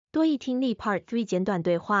多益听力 Part 3简短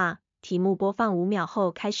对话，题目播放5秒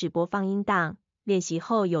后开始播放音档，练习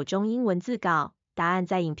后有中英文字稿，答案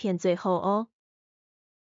在影片最后哦。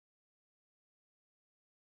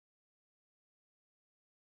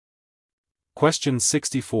Questions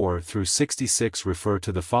 64 through 66 refer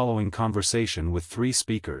to the following conversation with 3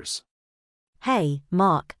 speakers. Hey,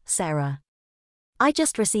 Mark, Sarah. I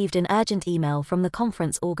just received an urgent email from the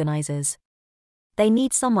conference organizers. They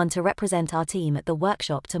need someone to represent our team at the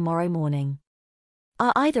workshop tomorrow morning.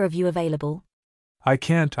 Are either of you available? I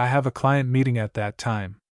can't, I have a client meeting at that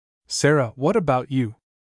time. Sarah, what about you?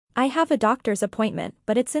 I have a doctor's appointment,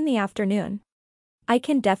 but it's in the afternoon. I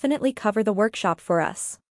can definitely cover the workshop for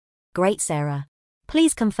us. Great, Sarah.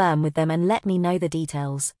 Please confirm with them and let me know the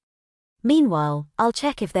details. Meanwhile, I'll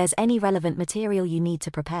check if there's any relevant material you need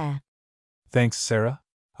to prepare. Thanks, Sarah.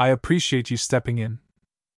 I appreciate you stepping in.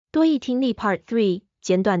 多益听力 Part 3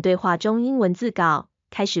简短对话中英文字稿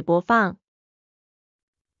开始播放。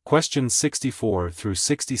Questions 64 through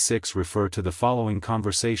 66 refer to the following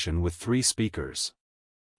conversation with 3 speakers.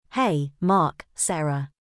 Hey, Mark,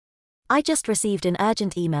 Sarah. I just received an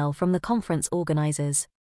urgent email from the conference organizers.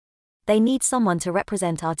 They need someone to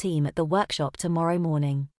represent our team at the workshop tomorrow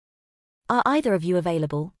morning. Are either of you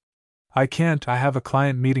available? I can't, I have a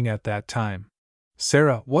client meeting at that time.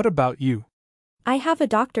 Sarah, what about you? I have a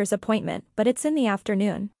doctor's appointment, but it's in the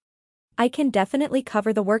afternoon. I can definitely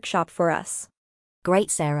cover the workshop for us. Great,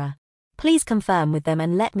 Sarah. Please confirm with them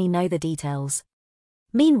and let me know the details.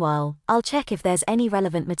 Meanwhile, I'll check if there's any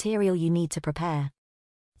relevant material you need to prepare.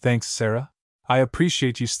 Thanks, Sarah. I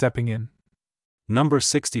appreciate you stepping in. Number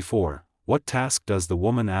 64. What task does the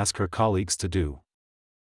woman ask her colleagues to do?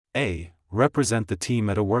 A. Represent the team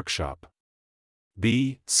at a workshop.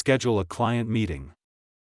 B. Schedule a client meeting.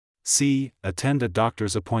 C. Attend a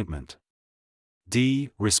doctor's appointment. D.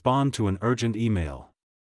 Respond to an urgent email.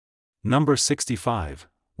 Number 65.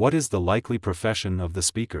 What is the likely profession of the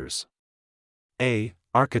speakers? A.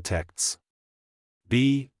 Architects.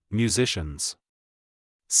 B. Musicians.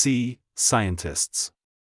 C. Scientists.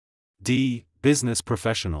 D. Business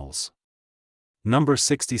professionals. Number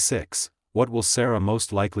 66. What will Sarah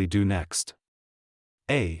most likely do next?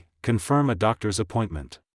 A. Confirm a doctor's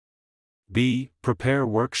appointment. B. Prepare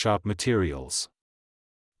workshop materials.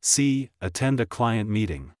 C. Attend a client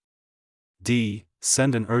meeting. D.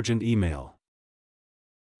 Send an urgent email.